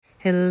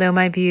Hello,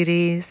 my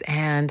beauties,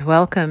 and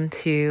welcome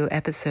to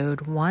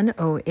episode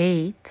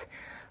 108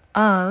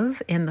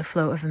 of In the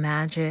Flow of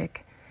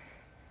Magic.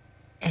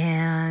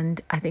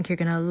 And I think you're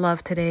going to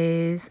love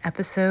today's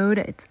episode.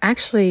 It's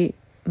actually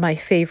my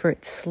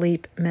favorite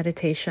sleep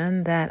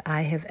meditation that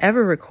I have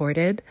ever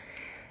recorded.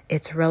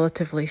 It's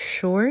relatively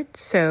short,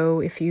 so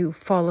if you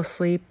fall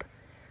asleep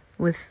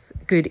with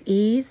good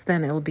ease,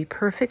 then it'll be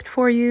perfect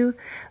for you.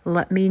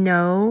 Let me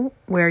know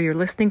where you're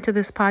listening to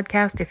this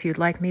podcast if you'd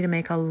like me to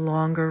make a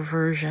longer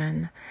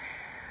version.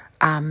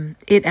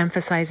 It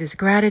emphasizes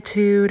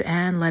gratitude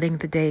and letting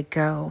the day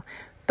go.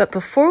 But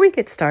before we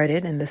get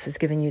started, and this is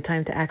giving you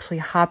time to actually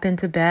hop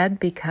into bed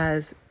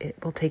because it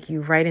will take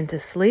you right into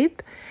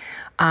sleep,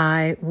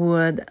 I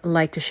would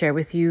like to share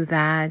with you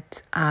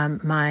that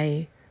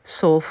my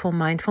Soulful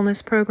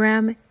Mindfulness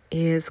program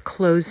is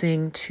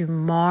closing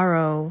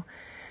tomorrow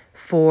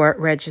for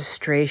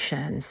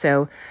registration.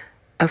 So,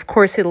 of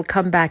course, it'll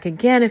come back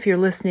again if you're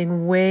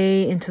listening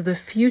way into the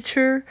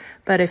future.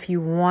 But if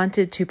you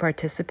wanted to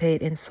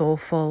participate in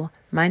Soulful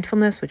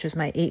Mindfulness, which is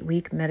my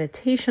 8-week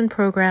meditation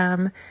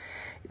program,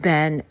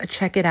 then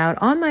check it out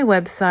on my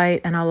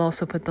website. And I'll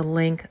also put the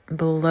link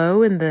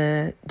below in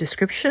the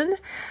description.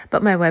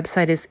 But my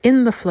website is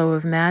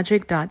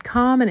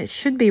intheflowofmagic.com, and it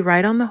should be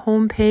right on the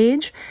home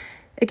page.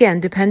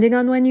 Again, depending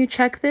on when you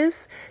check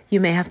this,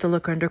 you may have to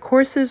look under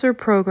courses or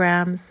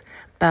programs,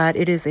 but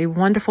it is a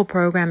wonderful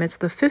program. It's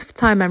the 5th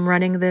time I'm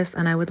running this,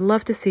 and I would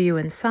love to see you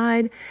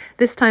inside.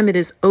 This time it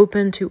is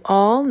open to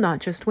all,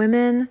 not just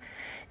women.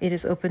 It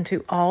is open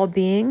to all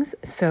beings,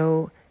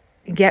 so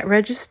get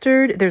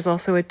registered. There's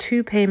also a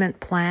 2-payment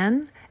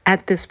plan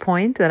at this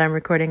point that I'm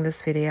recording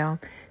this video.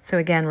 So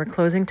again, we're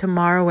closing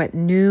tomorrow at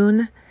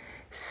noon,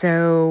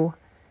 so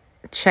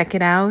check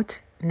it out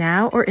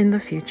now or in the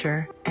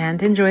future,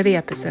 and enjoy the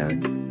episode.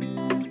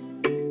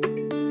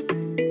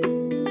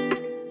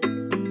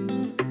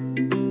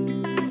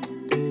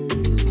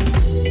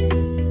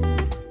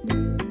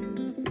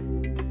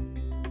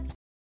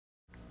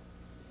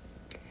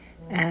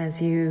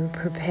 As you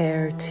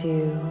prepare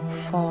to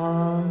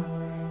fall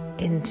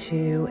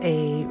into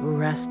a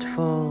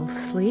restful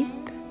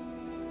sleep,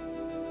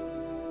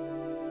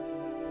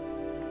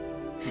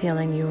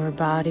 feeling your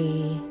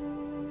body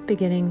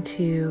beginning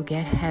to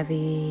get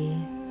heavy,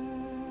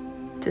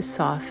 to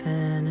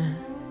soften,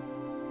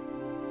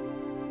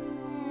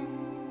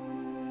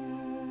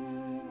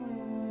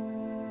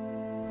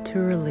 to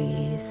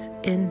release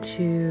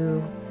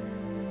into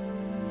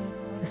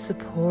the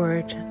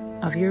support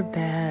of your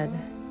bed.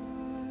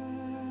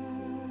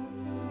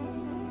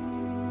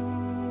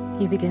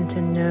 You begin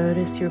to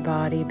notice your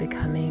body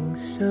becoming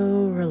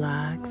so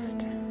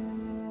relaxed.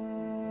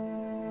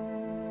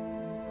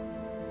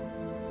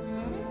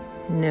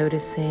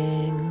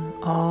 Noticing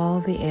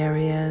all the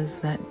areas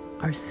that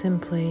are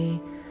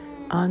simply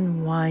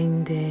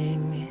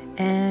unwinding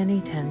any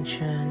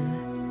tension.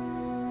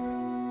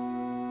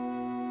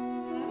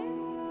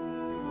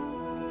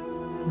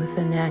 With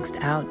the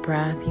next out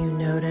breath, you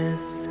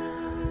notice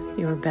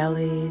your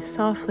belly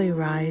softly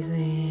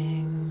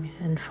rising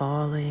and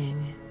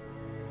falling.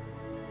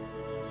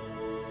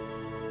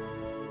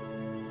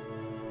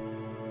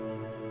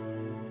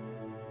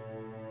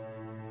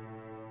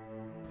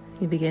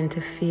 You begin to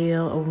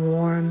feel a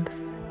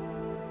warmth,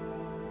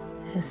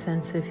 a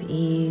sense of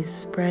ease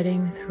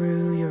spreading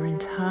through your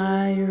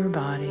entire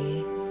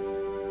body.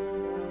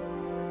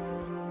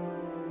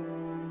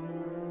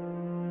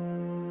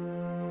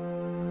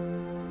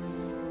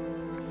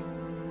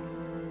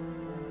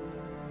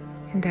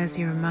 And as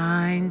your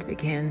mind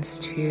begins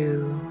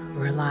to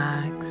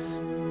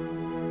relax,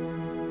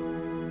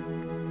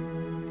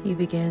 you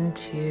begin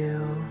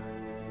to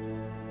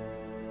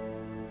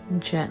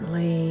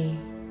gently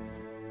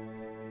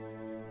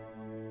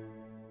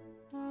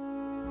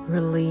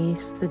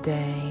release the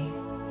day.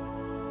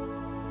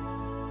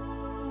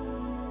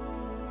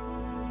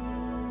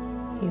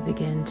 You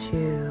begin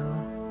to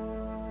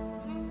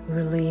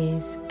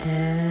release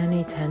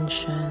any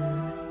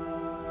tension,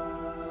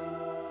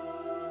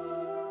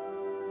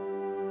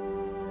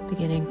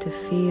 beginning to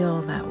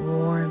feel that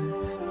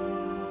warmth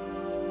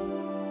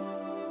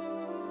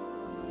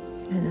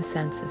and a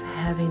sense of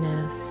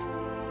heaviness.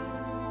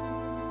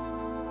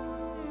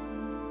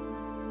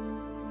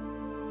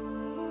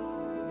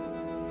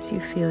 As you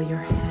feel your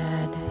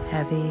head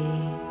heavy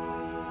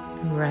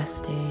and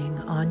resting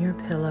on your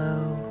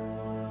pillow,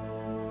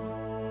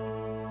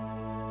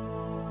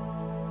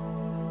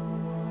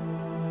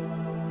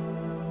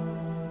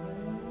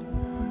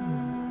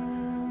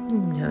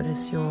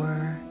 notice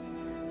your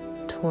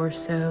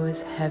torso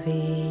is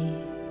heavy.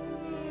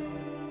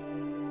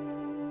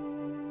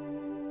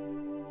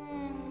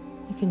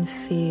 You can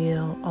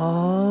feel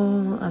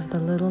all of the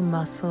little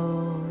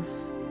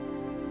muscles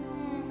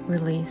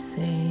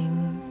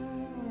releasing,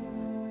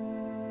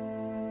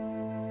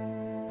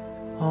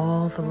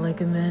 all the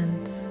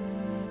ligaments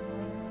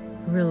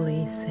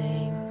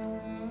releasing,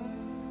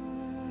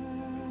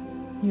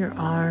 your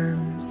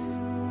arms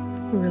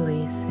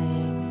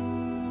releasing,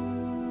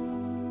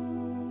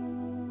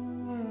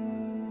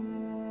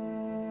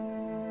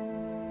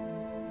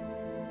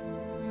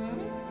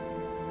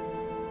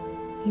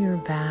 Your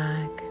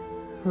back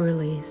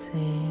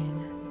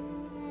releasing.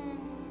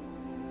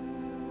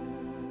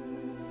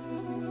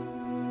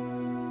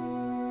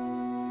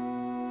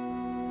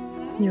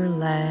 Your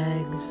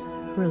legs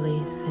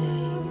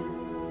releasing.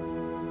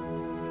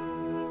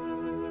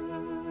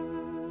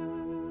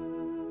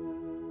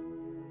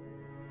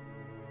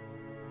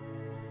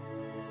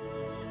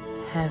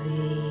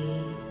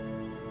 Heavy.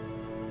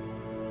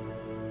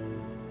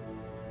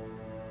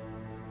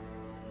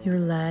 Your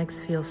legs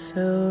feel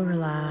so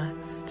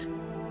relaxed,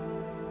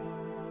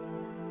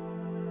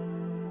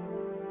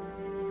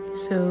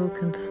 so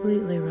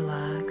completely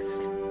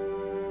relaxed.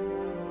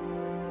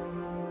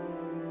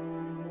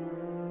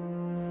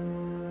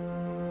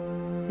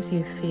 As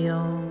you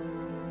feel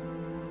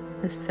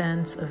the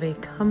sense of a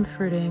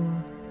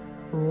comforting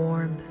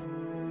warmth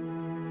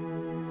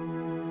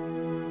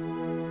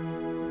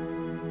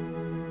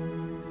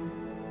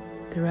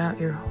throughout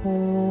your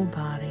whole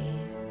body.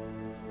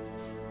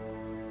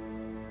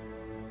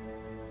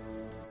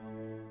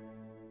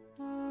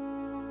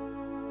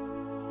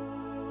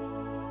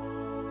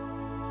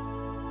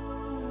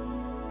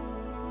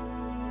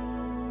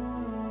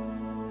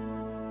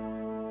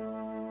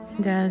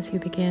 And as you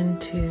begin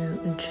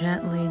to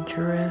gently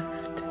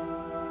drift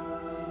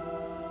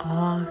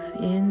off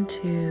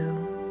into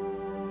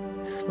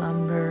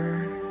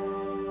slumber,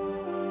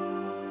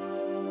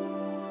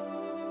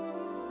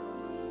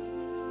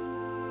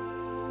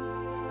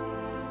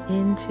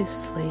 into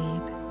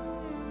sleep,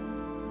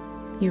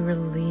 you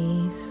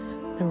release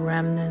the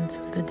remnants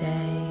of the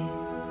day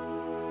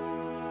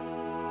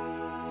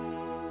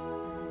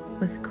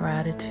with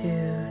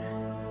gratitude.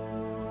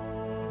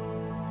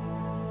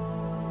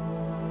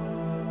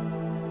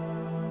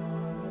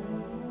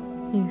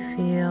 You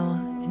feel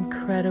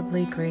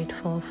incredibly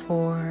grateful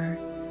for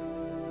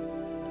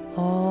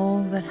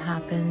all that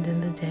happened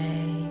in the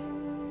day.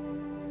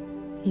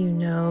 You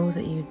know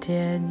that you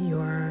did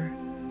your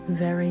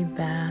very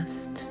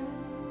best.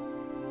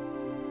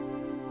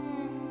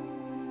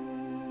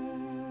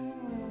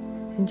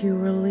 And you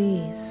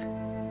release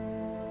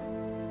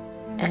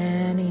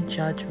any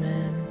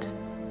judgment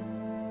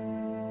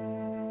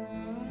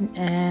and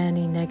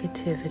any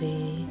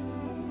negativity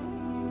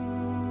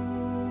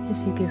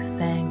as you give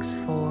thanks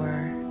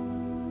for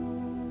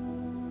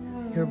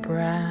your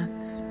breath,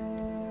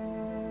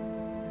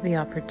 the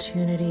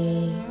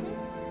opportunity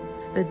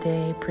the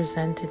day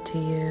presented to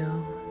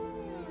you.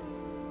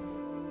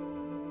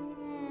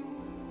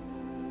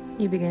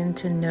 You begin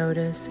to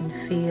notice and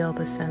feel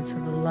the sense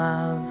of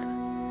love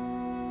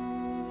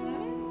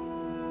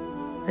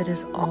that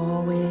is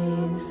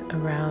always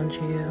around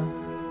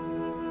you.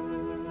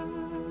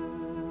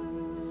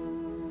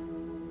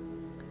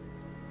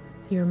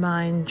 Your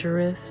mind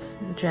drifts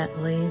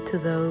gently to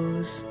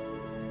those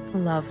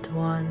loved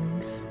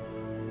ones,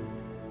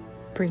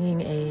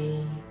 bringing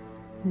a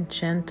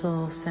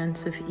gentle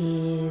sense of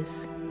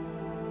ease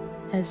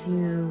as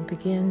you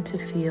begin to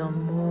feel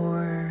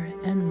more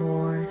and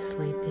more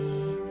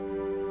sleepy.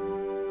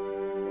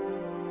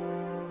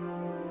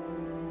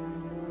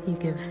 You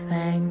give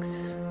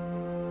thanks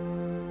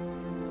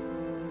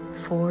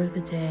for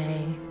the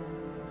day,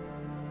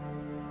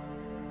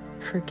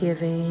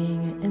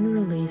 forgiving and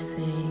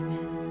releasing,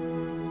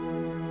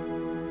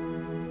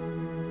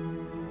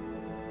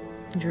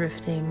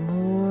 drifting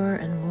more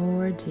and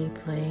more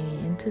deeply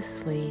into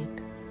sleep.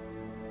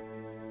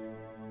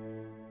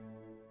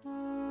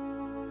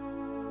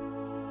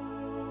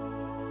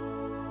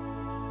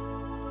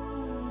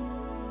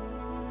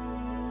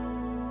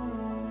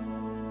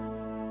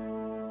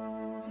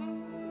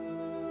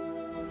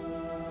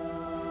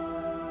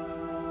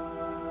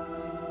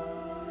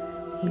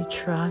 You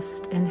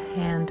trust and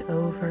hand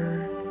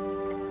over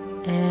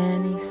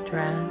any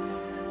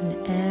stress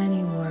and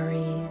any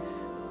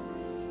worries,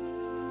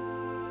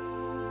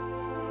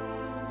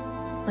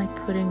 like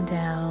putting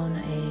down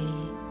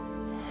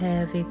a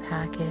heavy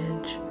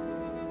package.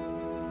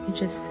 You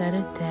just set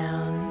it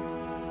down,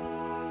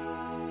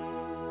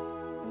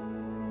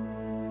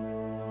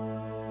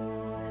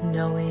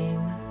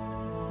 knowing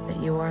that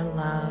you are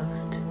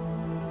loved.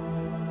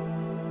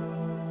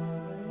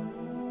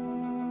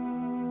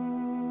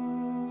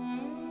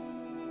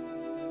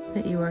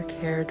 That you are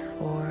cared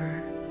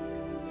for,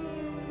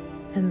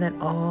 and that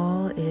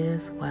all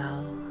is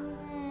well.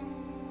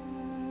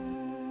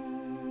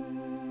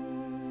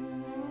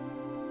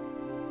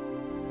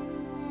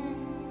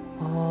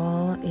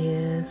 All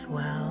is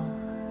well.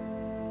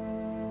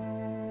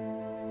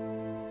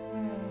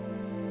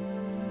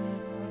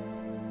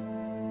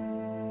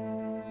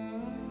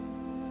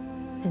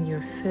 And you're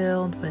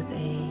filled with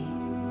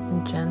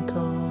a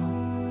gentle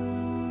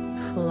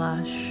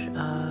flush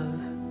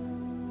of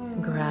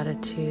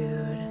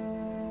gratitude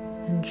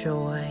and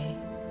joy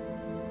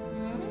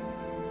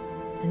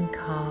and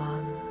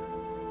calm.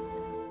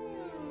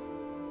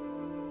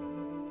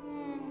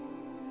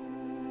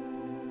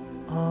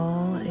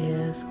 All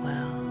is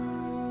well.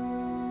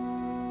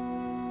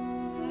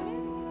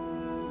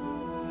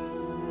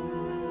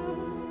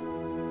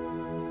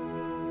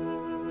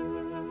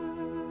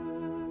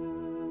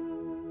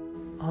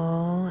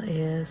 All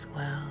is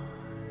well.